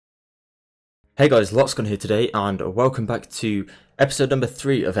Hey guys, Lotsgon here today, and welcome back to episode number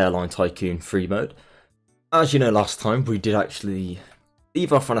 3 of Airline Tycoon Free Mode. As you know, last time we did actually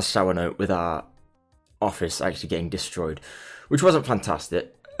leave off on a sour note with our office actually getting destroyed, which wasn't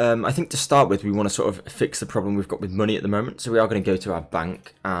fantastic. I think to start with, we want to sort of fix the problem we've got with money at the moment, so we are going to go to our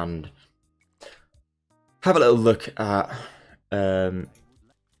bank and have a little look at how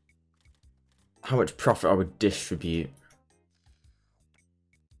much profit I would distribute.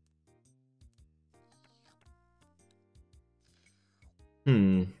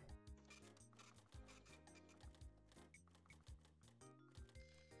 Let's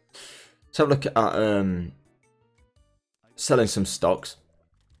have a look at selling some stocks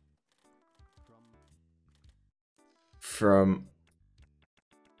from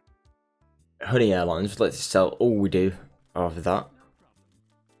Honey Airlines. We'd like to sell all we do after that.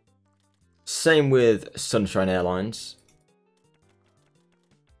 Same with Sunshine Airlines.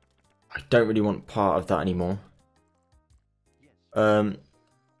 I don't really want part of that anymore. I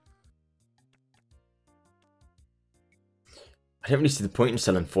don't really see the point in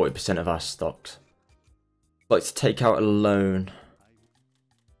selling 40% of our stocks. I'd like to take out a loan.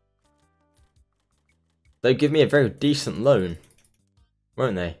 They'll give me a very decent loan,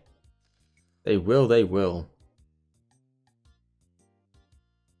 won't they? They will, they will.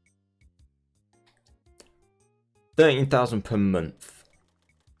 $13,000 per month.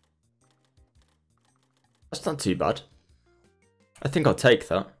 That's not too bad. I think I'll take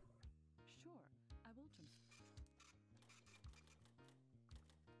that.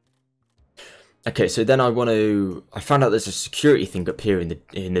 Okay, so then I found out there's a security thing up here in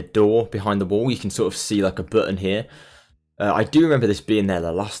the door behind the wall. You can sort of see like a button here. I do remember this being there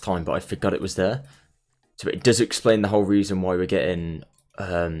the last time, but I forgot it was there. So it does explain the whole reason why we're getting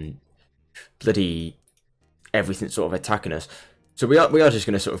bloody everything sort of attacking us. So we are just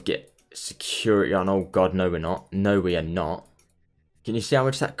going to sort of get security on. Oh god, no we're not. No we are not. Can you see how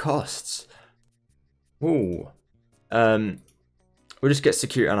much that costs? Ooh. We'll just get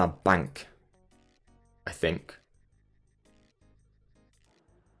security on our bank, I think.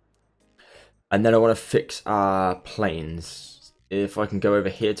 And then I want to fix our planes. If I can go over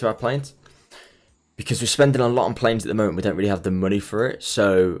here to our planes. Because we're spending a lot on planes at the moment. We don't really have the money for it.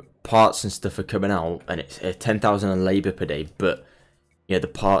 So parts and stuff are coming out. And it's 10,000 in labour per day. But yeah, the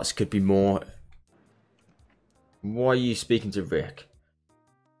parts could be more. Why are you speaking to Rick?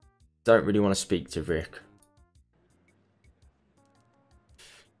 Don't really want to speak to Rick.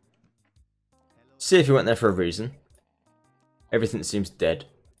 See if he went there for a reason. Everything seems dead.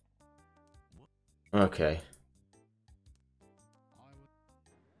 Okay.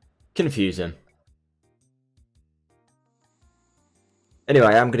 Confuse him. Anyway,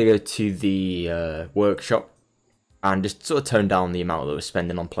 I'm going to go to the workshop and just sort of tone down the amount that we're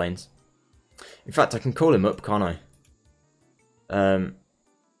spending on planes. In fact, I can call him up, can't I?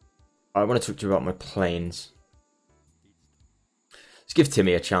 I want to talk to you about my planes. Let's give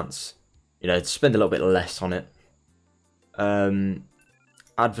Timmy a chance. You know, to spend a little bit less on it.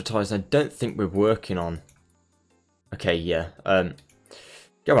 Advertising, I don't think we're working on. Okay, yeah.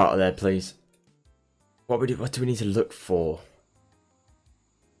 Go out of there, please. What do we need to look for?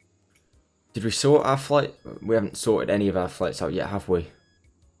 Did we sort our flight? We haven't sorted any of our flights out yet, have we?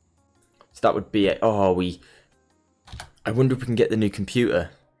 So that would be it. Oh, I wonder if we can get the new computer.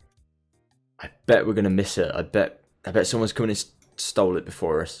 I bet we're gonna miss it. I bet someone's coming and stole it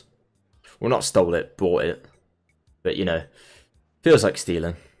before us. Well, not stole it, bought it. But, you know, feels like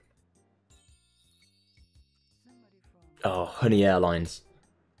stealing. Oh, Honey Airlines.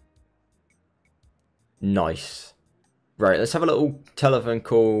 Nice. Right, let's have a little telephone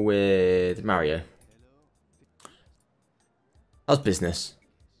call with Mario. How's business?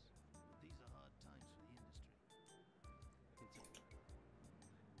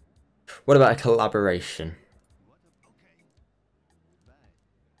 What about a collaboration?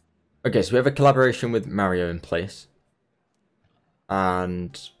 Okay, so we have a collaboration with Mario in place.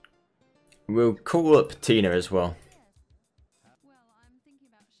 And we'll call up Tina as well.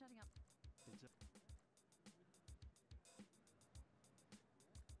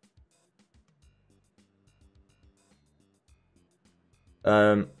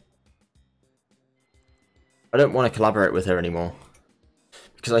 I don't want to collaborate with her anymore.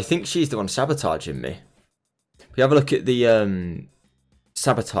 Because I think she's the one sabotaging me. If we have a look at the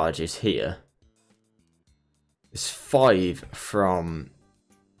sabotages here. There's 5 from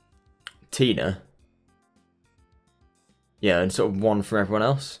Tina. Yeah, and sort of 1 from everyone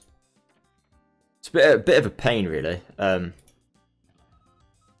else. It's a bit of a pain, really.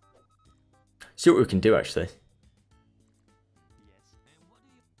 See what we can do, actually.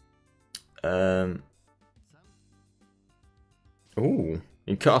 Ooh, you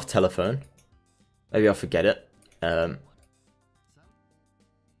can cut off telephone. Maybe I'll forget it.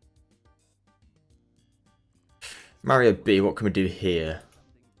 Mario B, what can we do here?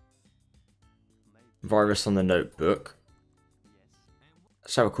 Virus on the notebook.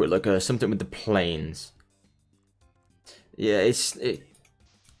 Let's have a quick look. Something with the planes. Yeah, it's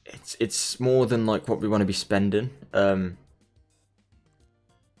more than like what we want to be spending.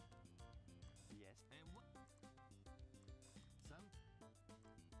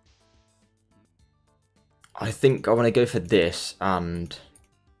 I think I want to go for this and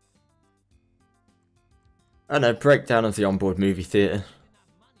I don't know, breakdown of the onboard movie theatre.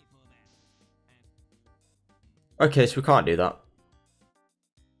 Okay, so we can't do that.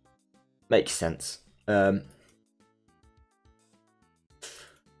 Makes sense. I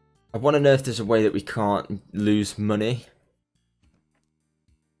want to know if there's a way that we can't lose money.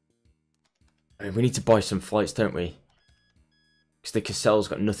 I mean, we need to buy some flights, don't we? Because the Cassell's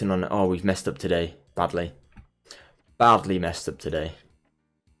got nothing on it. Oh, we've messed up today. Badly. Badly messed up today.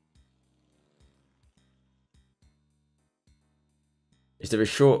 Is there a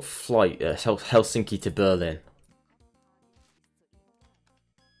short flight, Helsinki to Berlin?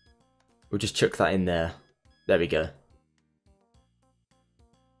 We'll just chuck that in there. There we go.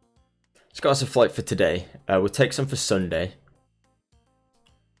 It's got us a flight for today. We'll take some for Sunday.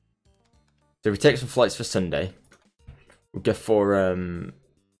 So we take some flights for Sunday. We'll go for,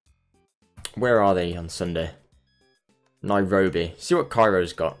 where are they on Sunday? Nairobi. See what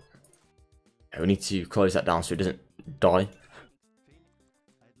Cairo's got. We need to close that down so it doesn't die.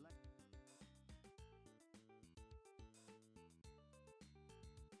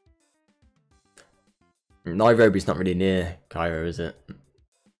 Nairobi's not really near Cairo, is it?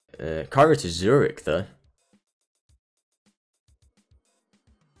 Cairo to Zurich, though.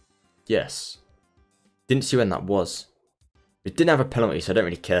 Yes. Didn't see when that was. It didn't have a penalty, so I don't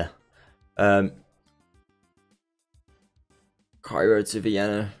really care. Cairo to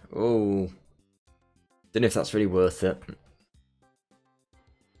Vienna. Oh. Don't know if that's really worth it.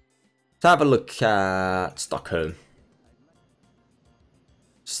 Let's have a look at Stockholm.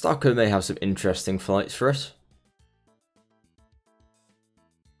 Stockholm may have some interesting flights for us.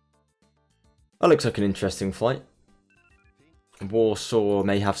 That looks like an interesting flight. Warsaw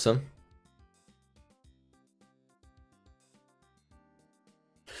may have some.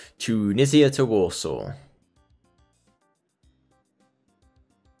 Tunisia to Warsaw.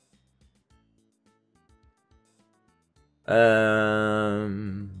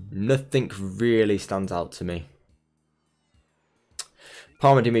 Nothing really stands out to me.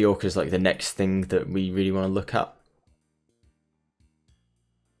 Palma de Mallorca is like the next thing that we really want to look at.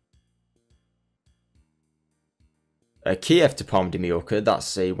 Kiev to Palma de Mallorca,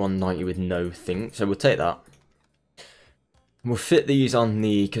 that's a 190 with no thing, so we'll take that. We'll fit these on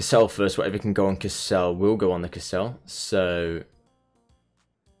the Cassell first, whatever can go on Cassell will go on the Cassell, so...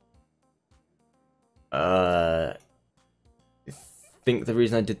 I think the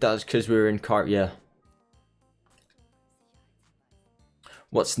reason I did that is because we were in Cairo, yeah.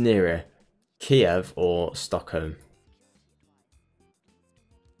 What's nearer, Kiev or Stockholm?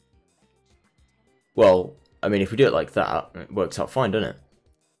 Well, I mean, if we do it like that, it works out fine, doesn't it?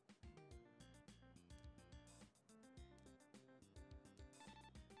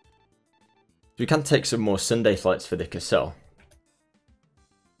 We can take some more Sunday flights for the Cassell.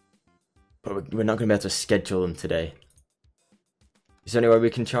 But we're not going to be able to schedule them today. Is there any way we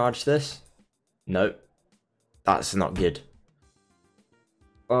can charge this? No. That's not good.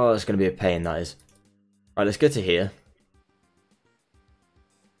 Oh, it's going to be a pain, that is. Right, let's go to here.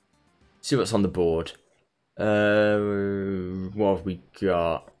 See what's on the board. What have we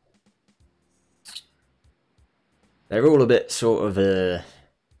got? They're all a bit sort of,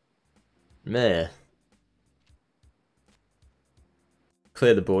 meh.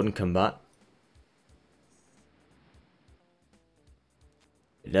 Clear the board and come back.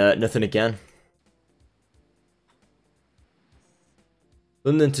 No, nothing again.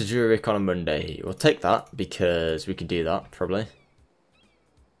 London to Zurich on a Monday. We'll take that because we can do that, probably.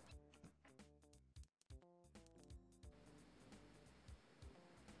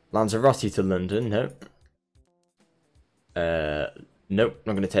 Lanzarote to London, nope. Nope,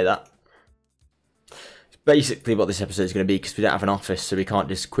 not going to take that. It's basically what this episode is going to be because we don't have an office, so we can't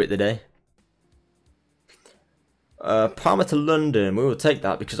just quit the day. Palma to London, we will take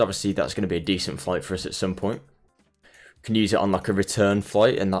that because obviously that's going to be a decent flight for us at some point. We can use it on like a return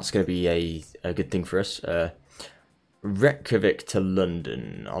flight and that's going to be a good thing for us. Reykjavik to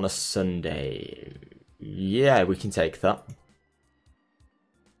London on a Sunday. Yeah, we can take that.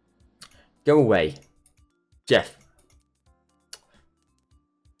 Go away. Jeff.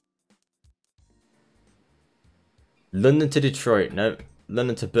 London to Detroit. No.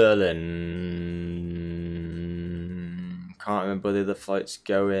 London to Berlin. Can't remember where the other flight's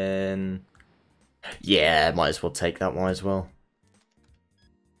going. Yeah, might as well take that. Might as well.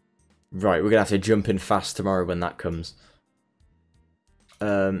 Right, we're going to have to jump in fast tomorrow when that comes.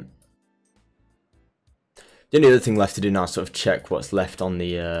 The only other thing left to do now is sort of check what's left on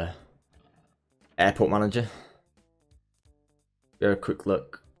the airport manager. Go a quick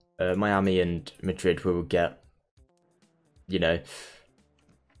look. Miami and Madrid we will get, you know,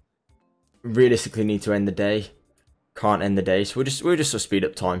 realistically need to end the day. Can't end the day, so we'll just sort of speed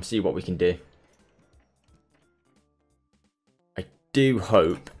up time, see what we can do. I do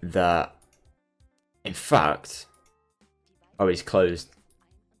hope that, in fact, oh, it's closed.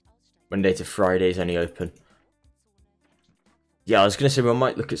 Monday to Friday is only open. Yeah, I was going to say we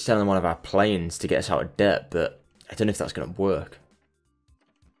might look at selling one of our planes to get us out of debt, but I don't know if that's going to work.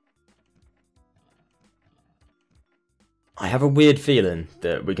 I have a weird feeling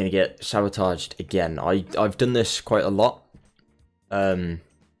that we're going to get sabotaged again. I've done this quite a lot. And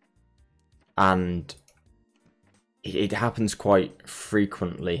it happens quite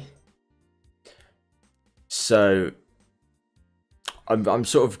frequently. So I'm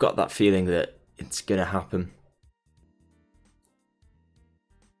sort of got that feeling that it's going to happen.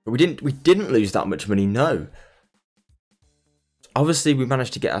 But we didn't lose that much money, no. Obviously we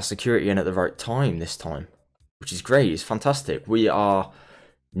managed to get our security in at the right time this time, which is great. It's fantastic. We are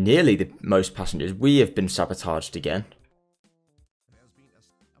nearly the most passengers. We have been sabotaged again.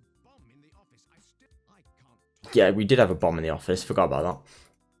 Yeah, we did have a bomb in the office. Forgot about that.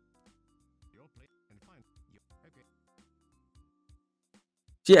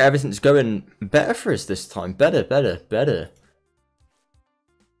 So yeah, everything's going better for us this time. Better.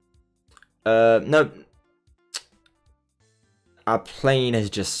 No. Our plane has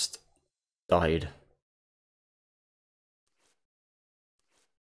just died.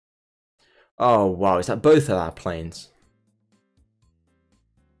 Oh, wow. Is that both of our planes?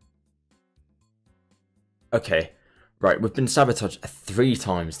 Okay. Right, we've been sabotaged 3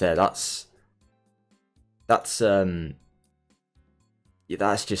 times there. That's yeah,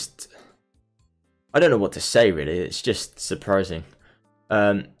 that's just, I don't know what to say really. It's just surprising.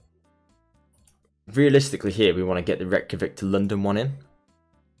 Realistically here we want to get the Reykjavik to London one in.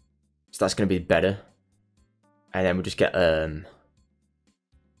 So that's going to be better. And then we'll just get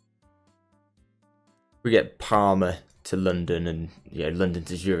we get Parma to London and yeah, London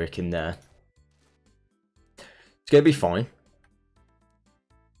to Zurich in there. It's going to be fine.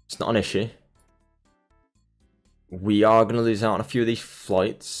 It's not an issue. We are going to lose out on a few of these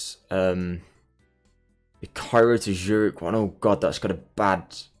flights. The Cairo to Zurich one, oh god, that's got a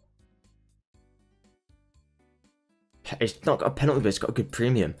bad... It's not got a penalty, but it's got a good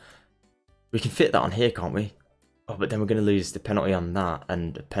premium. We can fit that on here, can't we? Oh, but then we're going to lose the penalty on that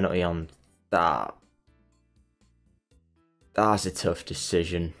and a penalty on that. That's a tough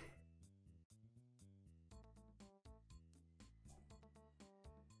decision.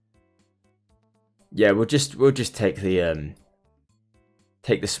 Yeah, we'll just take the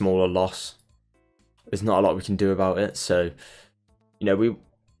smaller loss. There's not a lot we can do about it, so you know we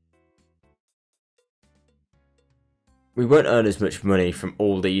won't earn as much money from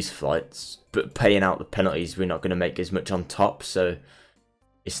all these flights, but paying out the penalties, we're not going to make as much on top, so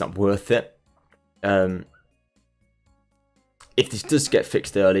it's not worth it. If this does get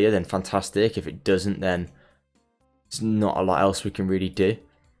fixed earlier, then fantastic. If it doesn't, then there's not a lot else we can really do.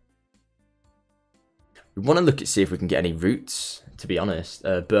 We want to look at see if we can get any routes, to be honest.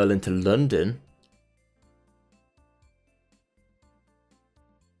 Berlin to London.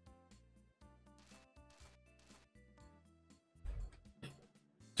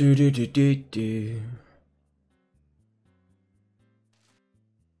 Do.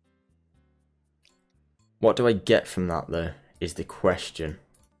 What do I get from that, though, is the question.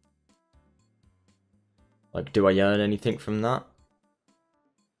 Like, do I earn anything from that?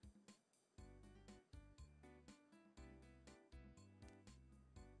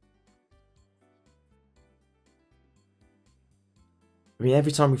 I mean,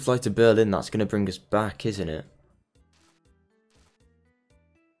 every time we fly to Berlin, that's going to bring us back, isn't it?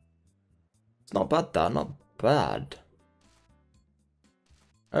 It's not bad, that. Not bad.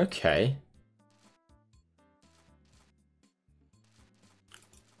 Okay.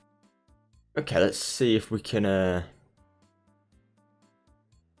 Okay, let's see if we can,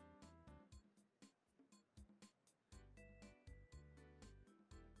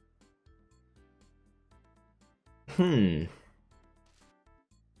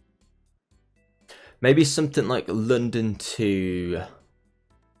 Maybe something like London to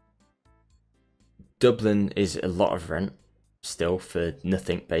Dublin is a lot of rent still for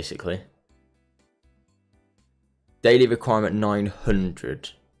nothing, basically. Daily requirement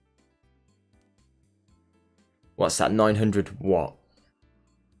 900. What's that? 900 what?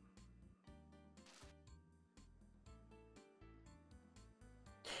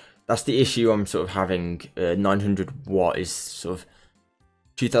 That's the issue I'm sort of having. 900 watt is sort of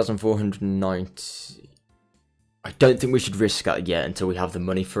 2,490. I don't think we should risk that yet until we have the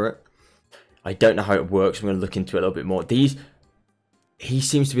money for it. I don't know how it works. I'm going to look into it a little bit more. He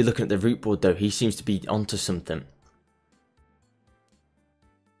seems to be looking at the route board though. He seems to be onto something.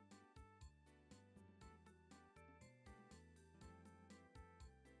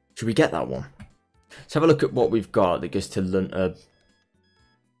 Should we get that one? Let's have a look at what we've got that goes to London.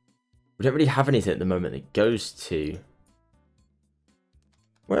 We don't really have anything at the moment that goes to...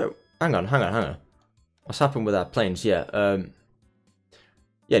 Well, hang on. What's happened with our planes? Yeah,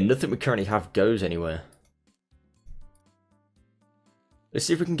 yeah, nothing we currently have goes anywhere. Let's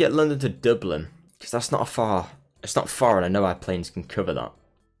see if we can get London to Dublin, because that's not far. It's not far, and I know our planes can cover that.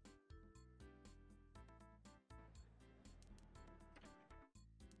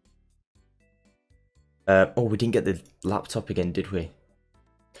 Oh, we didn't get the laptop again, did we?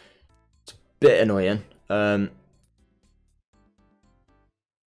 It's a bit annoying.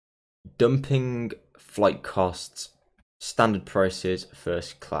 Dumping flight costs, standard prices,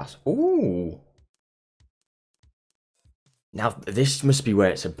 first class. Ooh. Now, this must be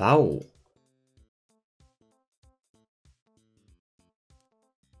where it's about.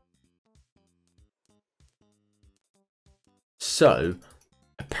 So,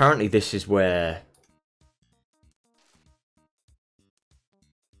 apparently this is where...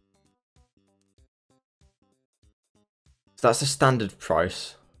 So that's the standard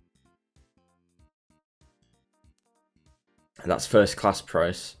price. And that's first class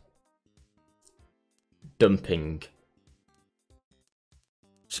price. Dumping.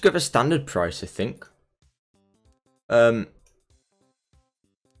 Just go for standard price, I think. I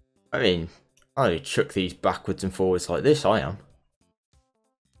mean, I chuck these backwards and forwards like this, I am.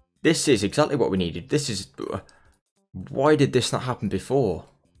 This is exactly what we needed. This is... Why did this not happen before?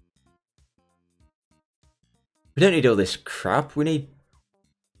 We don't need all this crap. We need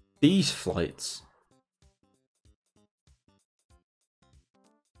these flights.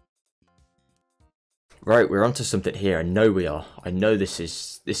 Right, we're onto something here. I know we are. I know this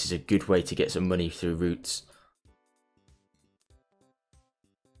is a good way to get some money through routes.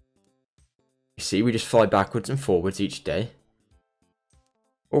 You see, we just fly backwards and forwards each day.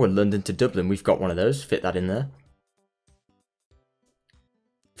 Oh, and London to Dublin, we've got one of those. Fit that in there.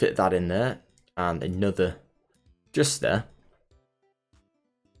 Fit that in there. And another just there.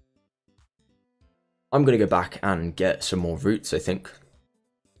 I'm going to go back and get some more routes, I think.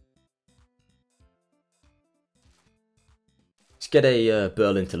 Let's get a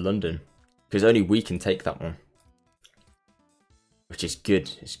Berlin to London, because only we can take that one. Which is good.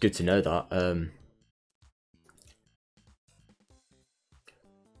 It's good to know that.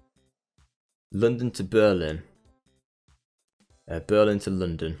 London to Berlin. Berlin to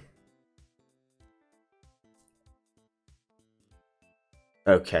London.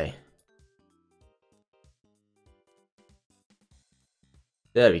 Okay.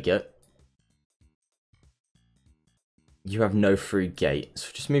 There we go. You have no free gate, so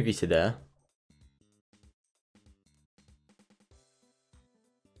just move you to there.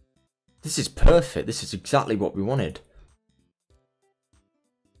 This is perfect. This is exactly what we wanted.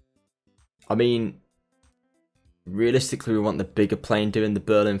 I mean, realistically, we want the bigger plane doing the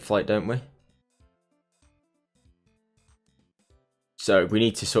Berlin flight, don't we? So we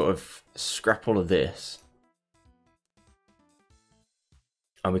need to sort of scrap all of this.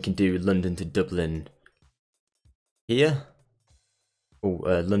 And we can do London to Dublin here. Oh,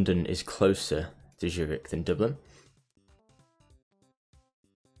 London is closer to Zurich than Dublin.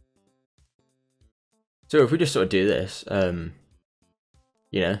 So if we just sort of do this,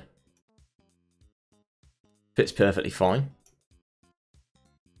 you know, fits perfectly fine.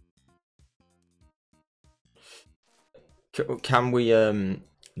 Can we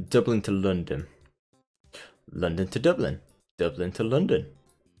Dublin to London? London to Dublin. Dublin to London.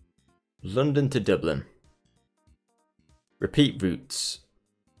 London to Dublin. Repeat routes.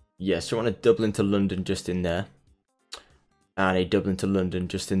 Yes, so I want a Dublin to London just in there. And a Dublin to London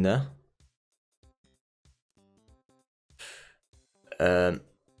just in there.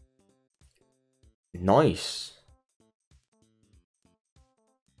 Nice.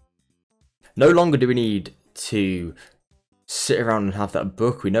 No longer do we need to sit around and have that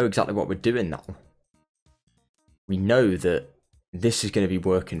book. We know exactly what we're doing now. we know that this is going to be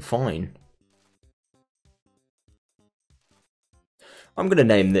working fine. I'm going to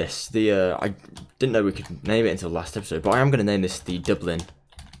name this the, I didn't know we could name it until last episode, but I am going to name this the Dublin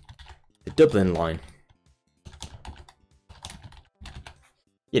line.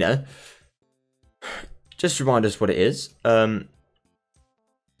 You know, just remind us what it is. I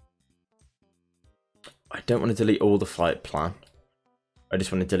don't want to delete all the flight plan. I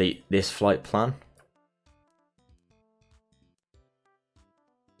just want to delete this flight plan.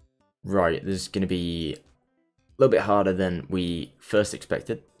 Right, there's going to be a little bit harder than we first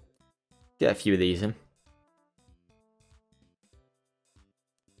expected. Get a few of these in.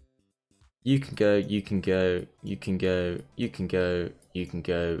 You can go, you can go, you can go, you can go, you can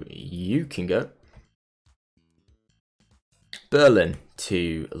go, you can go. Berlin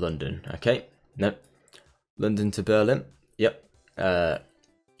to London, okay? Nope. London to Berlin, yep.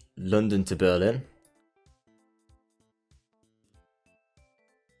 London to Berlin.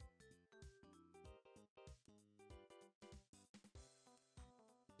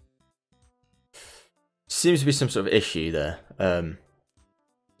 Seems to be some sort of issue there.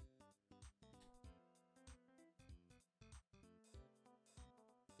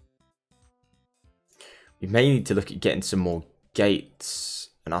 We may need to look at getting some more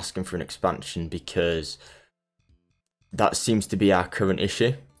gates and asking for an expansion, because that seems to be our current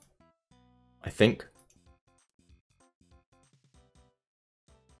issue, I think.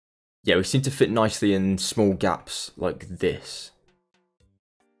 Yeah, we seem to fit nicely in small gaps like this.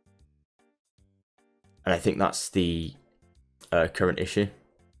 And I think that's the current issue.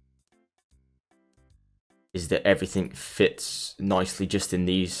 Is that everything fits nicely just in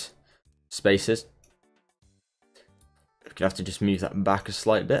these spaces. We're gonna have to just move that back a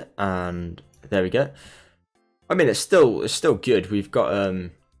slight bit, and there we go. I mean, it's still good. We've got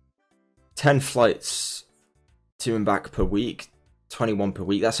 10 flights to and back per week, 21 per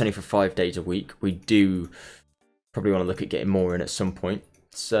week. That's only for 5 days a week. We do probably want to look at getting more in at some point.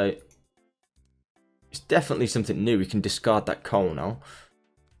 So it's definitely something new. We can discard that coal now.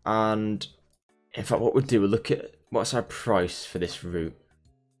 And in fact, what we'll do, we'll look at what's our price for this route.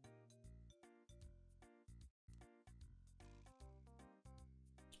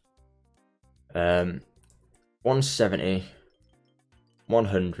 Um, 170,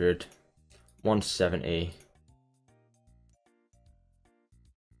 100, 170.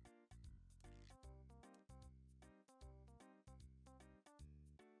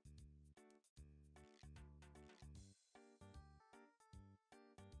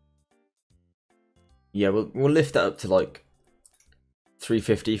 Yeah, we'll lift that up to like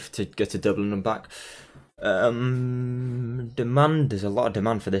 350 to get to Dublin and back. Demand, there's a lot of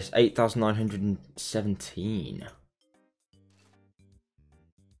demand for this. 8,917.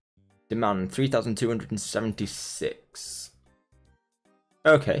 Demand 3,276.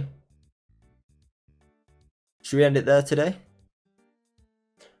 Okay. Should we end it there today?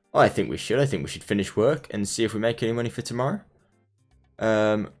 I think we should. I think we should finish work and see if we make any money for tomorrow.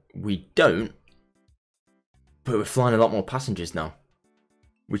 We don't. But we're flying a lot more passengers now,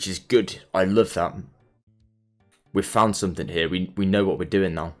 which is good. I love that. We've found something here. We know what we're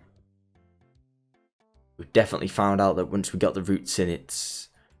doing now. We've definitely found out that once we got the routes in, it's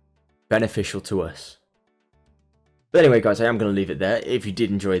beneficial to us. But anyway, guys, I am going to leave it there. If you did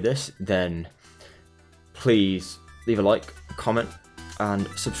enjoy this, then please leave a like, comment, and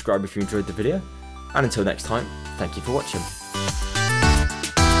subscribe if you enjoyed the video. And until next time, thank you for watching.